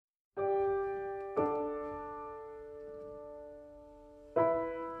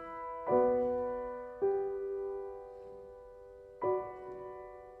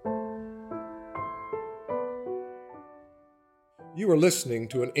You are listening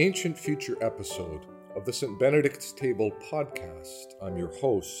to an Ancient Future episode of the St. Benedict's Table podcast. I'm your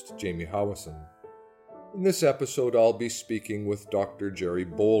host, Jamie Howison. In this episode, I'll be speaking with Dr. Jerry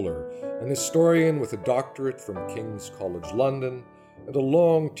Bowler, an historian with a doctorate from King's College London and a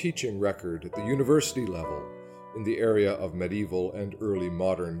long teaching record at the university level in the area of medieval and early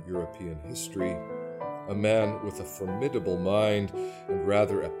modern European history. A man with a formidable mind and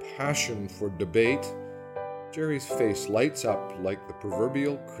rather a passion for debate, Jerry's face lights up like the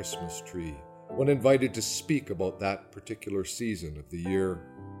proverbial Christmas tree when invited to speak about that particular season of the year.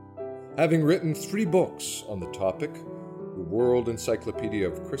 Having written 3 books on the topic, The World Encyclopedia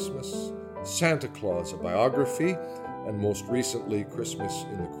of Christmas, Santa Claus, a Biography, and most recently Christmas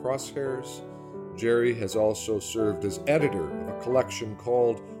in the Crosshairs, Jerry has also served as editor of a collection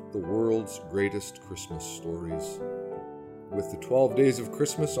called The World's Greatest Christmas Stories. With the 12 days of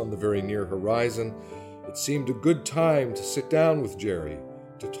Christmas on the very near horizon, it seemed a good time to sit down with Jerry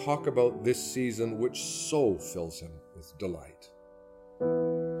to talk about this season which so fills him with delight.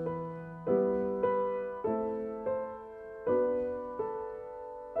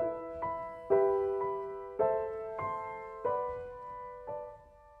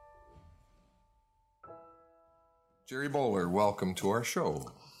 Jerry Bowler, welcome to our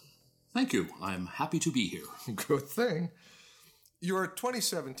show. Thank you. I'm happy to be here. Good thing. Your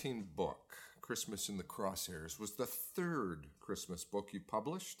 2017 book, Christmas in the Crosshairs, was the 3rd Christmas book you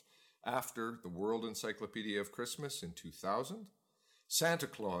published after The World Encyclopedia of Christmas in 2000, Santa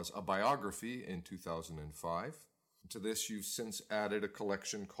Claus, a Biography in 2005. To this, you've since added a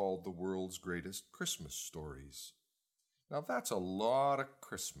collection called The World's Greatest Christmas Stories. Now, that's a lot of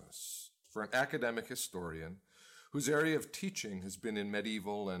Christmas for an academic historian whose area of teaching has been in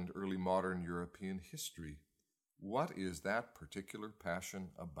medieval and early modern European history. What is that particular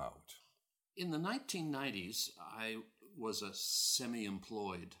passion about? In the 1990s, I was a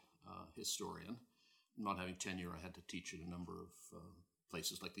semi-employed historian. Not having tenure, I had to teach at a number of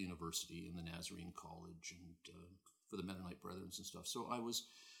places like the university and the Nazarene College and for the Mennonite Brethren and stuff. So I was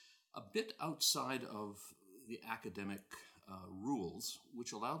a bit outside of the academic rules,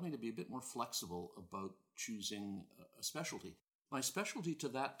 which allowed me to be a bit more flexible about choosing a specialty. My specialty to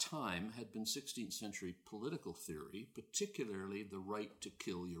that time had been 16th century political theory, particularly the right to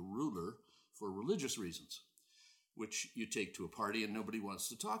kill your ruler for religious reasons, which you take to a party and nobody wants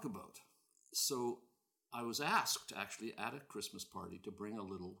to talk about. So I was asked, actually, at a Christmas party to bring a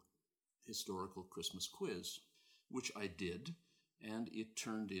little historical Christmas quiz, which I did, and it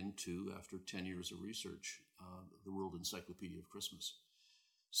turned into, after 10 years of research, the World Encyclopedia of Christmas.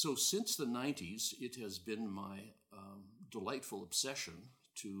 So since the 90s, it has been my delightful obsession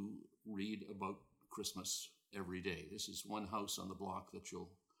to read about Christmas every day. This is one house on the block that you'll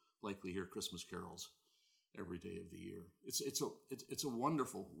likely hear Christmas carols every day of the year. It's a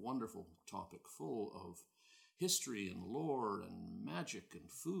wonderful, wonderful topic full of history and lore and magic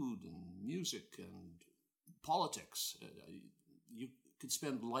and food and music and politics. You could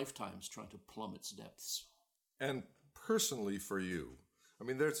spend lifetimes trying to plumb its depths. And personally for you, I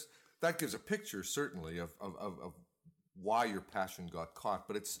mean, that gives a picture certainly of why your passion got caught,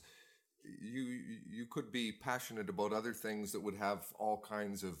 but it's you could be passionate about other things that would have all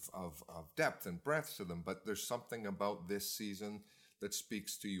kinds of depth and breadth to them, but there's something about this season that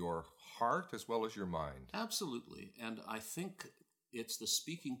speaks to your heart as well as your mind. Absolutely, and I think it's the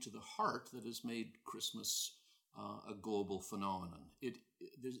speaking to the heart that has made Christmas a global phenomenon.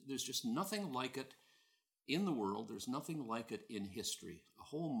 There's just nothing like it in the world. There's nothing like it in history. A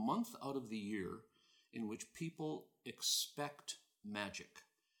whole month out of the year in which people expect magic.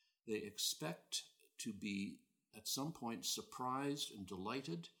 They expect to be at some point surprised and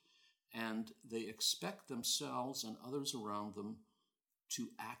delighted, and they expect themselves and others around them to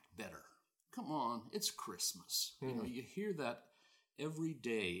act better. Come on, it's Christmas. You know, you hear that every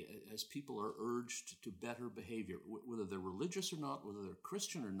day as people are urged to better behavior, whether they're religious or not, whether they're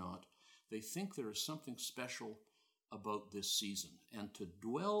Christian or not. They think there is something special about this season, and to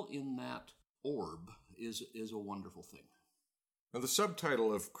dwell in that orb is a wonderful thing. Now, the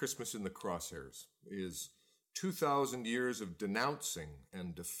subtitle of Christmas in the Crosshairs is 2,000 Years of Denouncing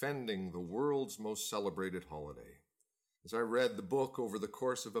and Defending the World's Most Celebrated Holiday. As I read the book over the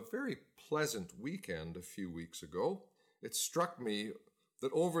course of a very pleasant weekend a few weeks ago, it struck me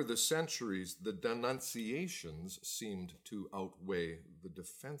that over the centuries, the denunciations seemed to outweigh the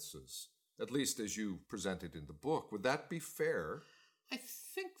defenses, at least as you presented in the book. Would that be fair? I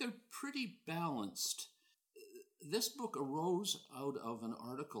think they're pretty balanced. This book arose out of an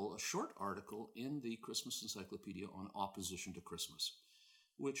article, a short article, in the Christmas Encyclopedia on opposition to Christmas,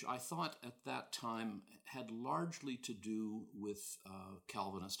 which I thought at that time had largely to do with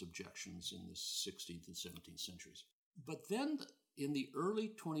Calvinist objections in the 16th and 17th centuries. But then in the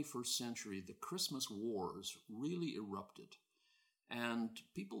early 21st century, the Christmas wars really erupted. And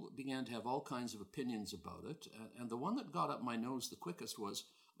people began to have all kinds of opinions about it. And the one that got up my nose the quickest was,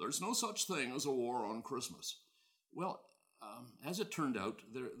 there's no such thing as a war on Christmas. Well, as it turned out,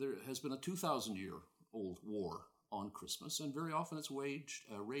 there has been a 2,000-year-old war on Christmas, and very often it's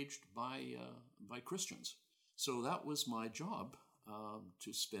raged by Christians. So that was my job,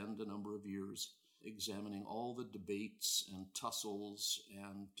 to spend a number of years examining all the debates and tussles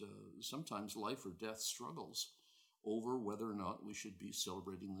and sometimes life or death struggles over whether or not we should be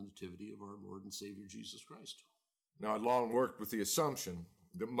celebrating the nativity of our Lord and Savior Jesus Christ. Now, I long worked with the assumption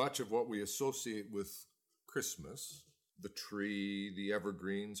that much of what we associate with Christmas, the tree, the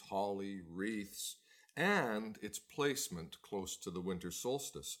evergreens, holly, wreaths, and its placement close to the winter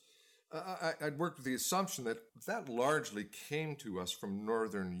solstice, I'd worked with the assumption that largely came to us from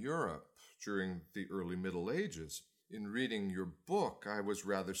Northern Europe during the early Middle Ages. In reading your book, I was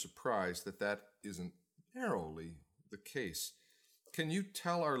rather surprised that isn't narrowly the case. Can you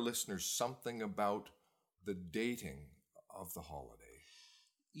tell our listeners something about the dating of the holiday?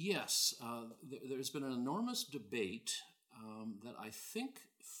 Yes, there's been an enormous debate that I think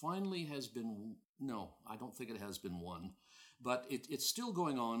finally has been, no, I don't think it has been won, but it's still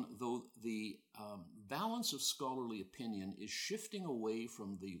going on, though the balance of scholarly opinion is shifting away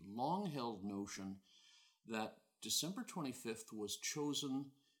from the long-held notion that December 25th was chosen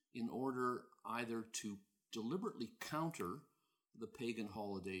in order either to deliberately counter the pagan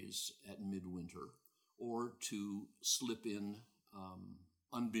holidays at midwinter or to slip in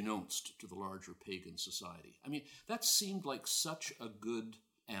unbeknownst to the larger pagan society. I mean, that seemed like such a good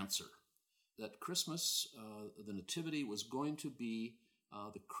answer, that Christmas, the Nativity, was going to be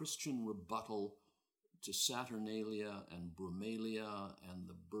the Christian rebuttal to Saturnalia and Brumalia and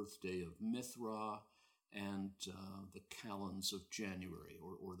the birthday of Mithra and the calends of January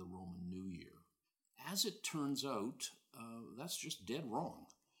or the Roman New Year. As it turns out, that's just dead wrong.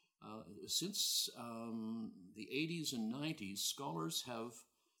 Since the 80s and 90s, scholars have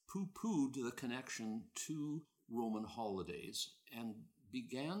poo-pooed the connection to Roman holidays and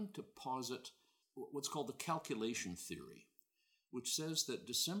began to posit what's called the calculation theory, which says that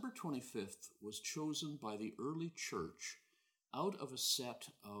December 25th was chosen by the early church out of a set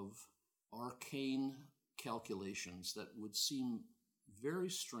of arcane calculations that would seem very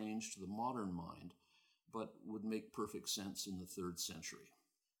strange to the modern mind, but would make perfect sense in the 3rd century.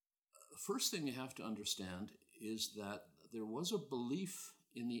 The first thing you have to understand is that there was a belief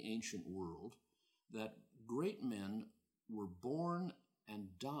in the ancient world that great men were born and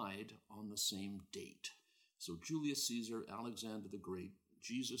died on the same date. So Julius Caesar, Alexander the Great,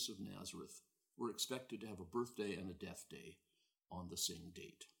 Jesus of Nazareth were expected to have a birthday and a death day on the same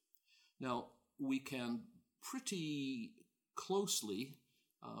date. Now, we can pretty closely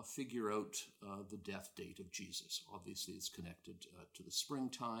figure out the death date of Jesus. Obviously, it's connected to the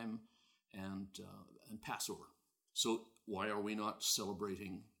springtime and Passover. So why are we not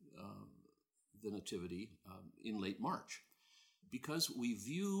celebrating the Nativity in late March? Because we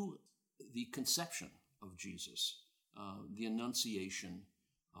view the conception of Jesus, the annunciation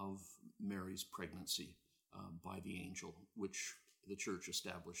of Mary's pregnancy by the angel, which the church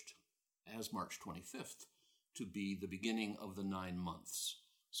established as March 25th to be the beginning of the 9 months.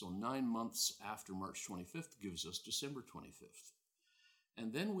 So 9 months after March 25th gives us December 25th.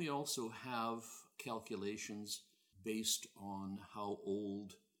 And then we also have calculations based on how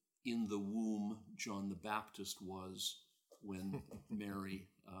old in the womb John the Baptist was when Mary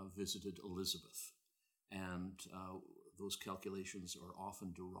visited Elizabeth. And those calculations are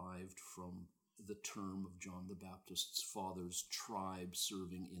often derived from the term of John the Baptist's father's tribe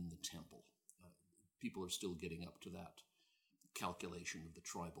serving in the temple. People are still getting up to that calculation of the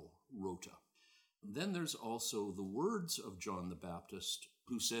tribal rota. Then there's also the words of John the Baptist,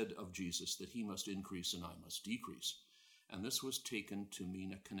 who said of Jesus that he must increase and I must decrease. And this was taken to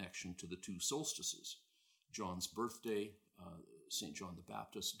mean a connection to the 2 solstices, John's birthday, St. John the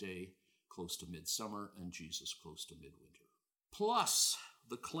Baptist Day, close to midsummer, and Jesus close to midwinter. Plus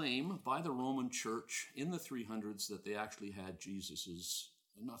the claim by the Roman Church in the 300s that they actually had Jesus's,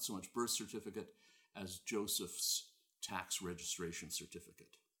 not so much birth certificate, as Joseph's tax registration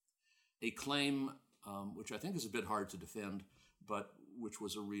certificate. A claim which I think is a bit hard to defend, but which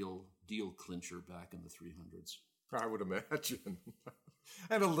was a real deal clincher back in the 300s. I would imagine.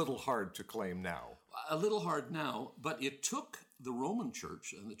 And a little hard to claim now. A little hard now, but it took the Roman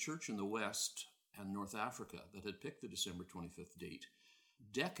Church and the Church in the West and North Africa that had picked the December 25th date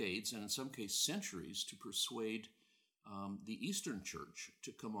decades, and in some cases centuries, to persuade the Eastern Church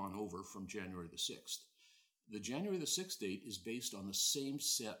to come on over from January the 6th. The January the 6th date is based on the same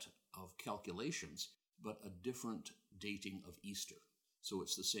set of calculations, but a different dating of Easter. So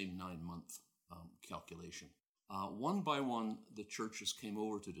it's the same 9-month calculation. One by one, the churches came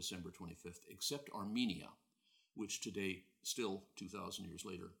over to December 25th, except Armenia, which today, still 2,000 years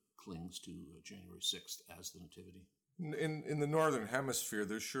later, clings to January 6th as the Nativity. In the Northern Hemisphere,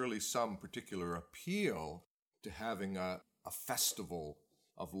 there's surely some particular appeal to having a festival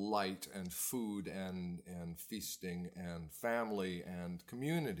of light and food and feasting and family and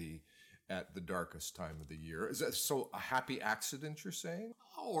community at the darkest time of the year. Is that so a happy accident, you're saying?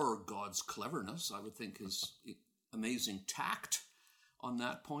 Or God's cleverness, I would think, his amazing tact on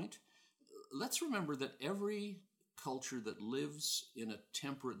that point. Let's remember that every culture that lives in a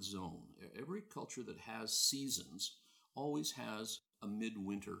temperate zone, every culture that has seasons, always has a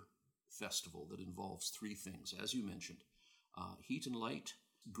midwinter festival that involves 3 things, as you mentioned: heat and light,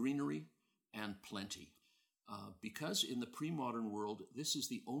 greenery, and plenty. Because in the pre-modern world, this is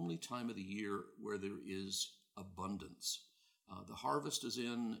the only time of the year where there is abundance. The harvest is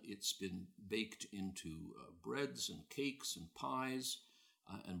in, it's been baked into breads and cakes and pies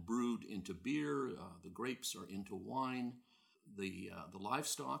and brewed into beer. The grapes are into wine. The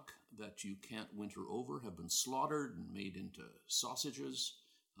livestock that you can't winter over have been slaughtered and made into sausages.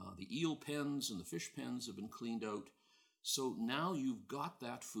 The eel pens and the fish pens have been cleaned out. So now you've got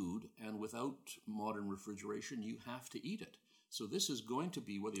that food, and without modern refrigeration, you have to eat it. So this is going to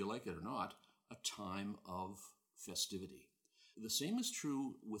be, whether you like it or not, a time of festivity. The same is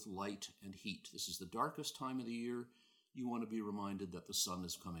true with light and heat. This is the darkest time of the year. You want to be reminded that the sun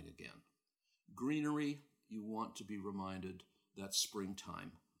is coming again. Greenery, you want to be reminded that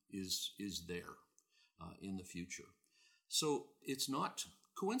springtime is there in the future. So it's not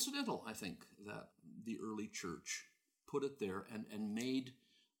coincidental, I think, that the early church put it there and made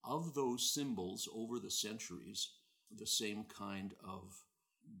of those symbols over the centuries the same kind of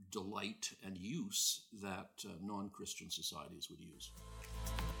delight and use that non-Christian societies would use.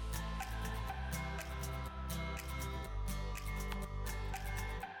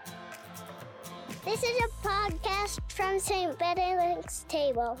 This is a podcast from St. Benedict's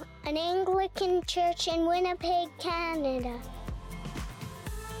Table, an Anglican church in Winnipeg, Canada.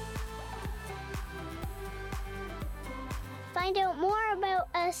 Find out more about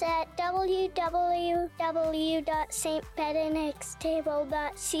us at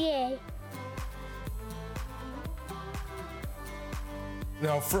www.stbenedictstable.ca.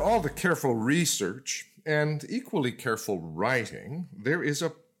 Now, for all the careful research and equally careful writing, there is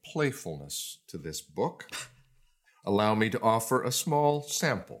a playfulness to this book. Allow me to offer a small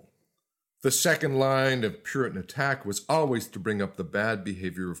sample. The second line of Puritan attack was always to bring up the bad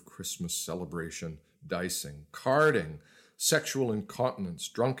behavior of Christmas celebration, dicing, carding, sexual incontinence,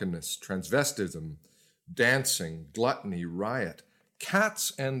 drunkenness, transvestism, dancing, gluttony, riot,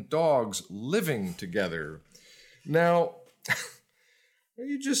 cats and dogs living together. Now, are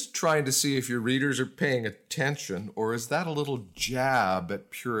you just trying to see if your readers are paying attention, or is that a little jab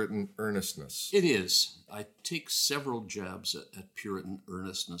at Puritan earnestness? It is. I take several jabs at Puritan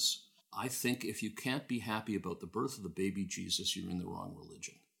earnestness. I think if you can't be happy about the birth of the baby Jesus, you're in the wrong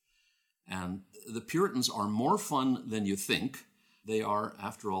religion. And the Puritans are more fun than you think. They are,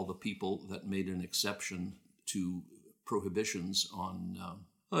 after all, the people that made an exception to prohibitions on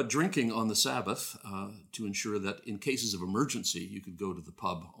drinking on the Sabbath to ensure that in cases of emergency, you could go to the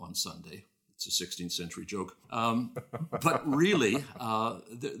pub on Sunday. It's a 16th century joke. But really,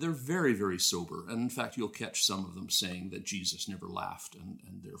 they're very, very sober. And in fact, you'll catch some of them saying that Jesus never laughed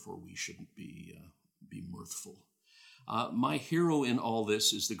and therefore we shouldn't be mirthful. My hero in all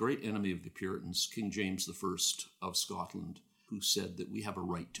this is the great enemy of the Puritans, King James I of Scotland, who said that we have a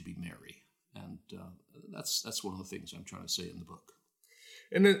right to be merry. And that's one of the things I'm trying to say in the book.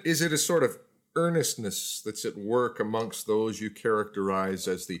 And is it a sort of earnestness that's at work amongst those you characterize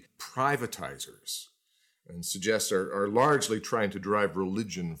as the privatizers and suggest are largely trying to drive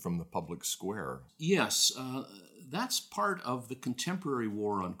religion from the public square? Yes, that's part of the contemporary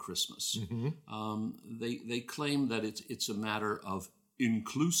war on Christmas. Mm-hmm. They claim that it's a matter of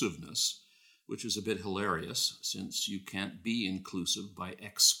inclusiveness, which is a bit hilarious since you can't be inclusive by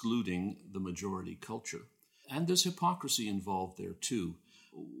excluding the majority culture. And there's hypocrisy involved there too.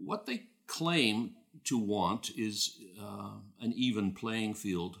 What they claim to want is an even playing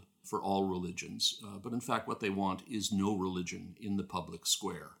field for all religions. But in fact, what they want is no religion in the public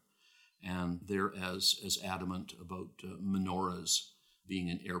square. And they're as adamant about menorahs being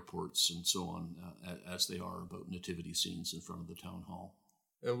in airports and so on as they are about nativity scenes in front of the town hall.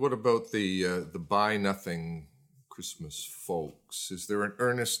 And what about the Buy Nothing Christmas folks? Is there an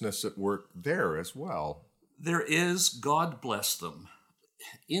earnestness at work there as well? There is, God bless them.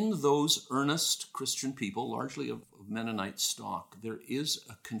 In those earnest Christian people, largely of Mennonite stock, there is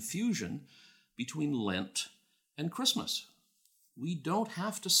a confusion between Lent and Christmas. We don't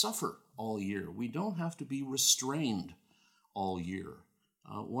have to suffer all year. We don't have to be restrained all year.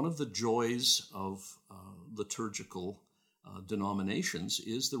 One of the joys of liturgical denominations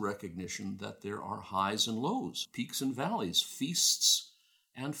is the recognition that there are highs and lows, peaks and valleys, feasts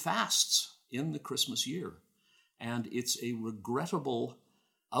and fasts in the Christmas year. And it's a regrettable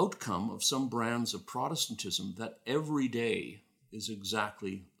outcome of some brands of Protestantism that every day is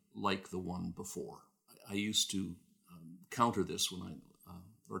exactly like the one before. I used to counter this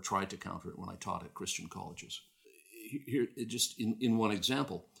or tried to counter it when I taught at Christian colleges. Here, just in one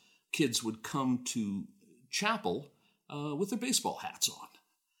example, kids would come to chapel with their baseball hats on,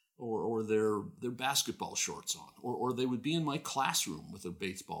 or their basketball shorts on, or they would be in my classroom with their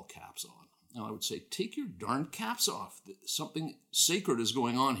baseball caps on. Now I would say, take your darn caps off. Something sacred is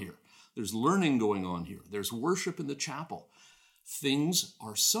going on here. There's learning going on here. There's worship in the chapel. Things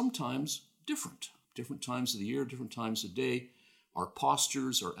are sometimes different times of the year, different times of day. Our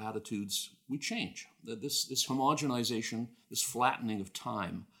postures, our attitudes, we change. This homogenization, this flattening of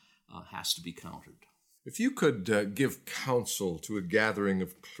time has to be countered. If you could give counsel to a gathering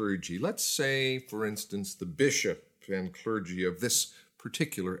of clergy, let's say, for instance, the bishop and clergy of this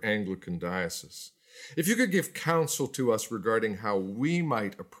particular Anglican diocese, if you could give counsel to us regarding how we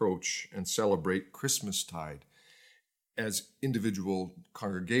might approach and celebrate Christmastide as individual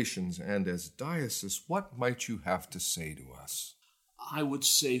congregations and as dioceses, what might you have to say to us? I would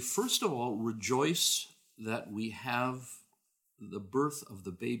say, first of all, rejoice that we have the birth of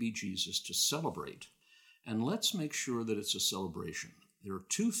the baby Jesus to celebrate. And let's make sure that it's a celebration. There are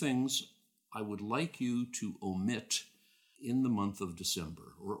two things I would like you to omit in the month of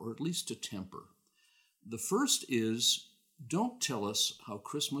December, or at least to temper. The first is, don't tell us how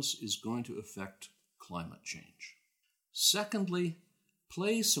Christmas is going to affect climate change. Secondly,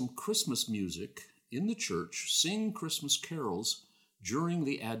 play some Christmas music in the church, sing Christmas carols during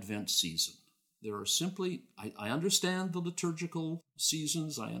the Advent season. There are simply, I understand the liturgical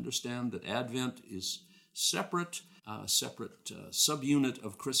seasons. I understand that Advent is separate subunit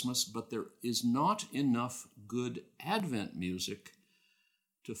of Christmas, but there is not enough good Advent music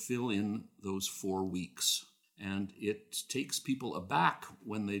to fill in those 4 weeks. And it takes people aback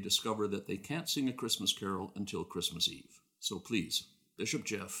when they discover that they can't sing a Christmas carol until Christmas Eve. So please, Bishop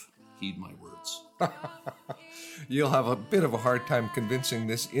Jeff, heed my words. You'll have a bit of a hard time convincing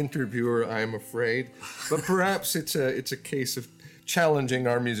this interviewer, I'm afraid, but perhaps it's a case of challenging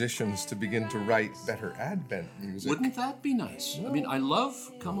our musicians to begin to write better Advent music. Wouldn't that be nice? No. I mean, I love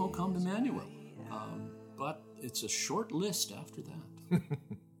Come O Come Emmanuel, but it's a short list after that.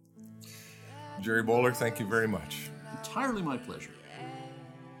 Jerry Bowler, thank you very much. Entirely my pleasure.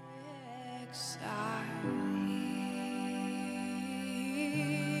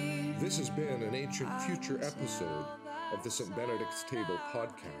 This has been an Ancient Future episode of the St. Benedict's Table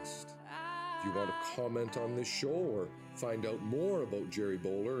podcast. If you want to comment on this show or find out more about Jerry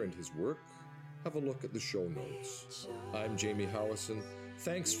Bowler and his work, have a look at the show notes. I'm Jamie Howison.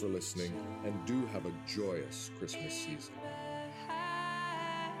 Thanks for listening, and do have a joyous Christmas season.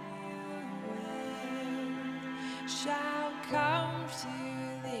 Shall come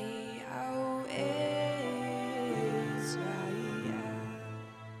to thee.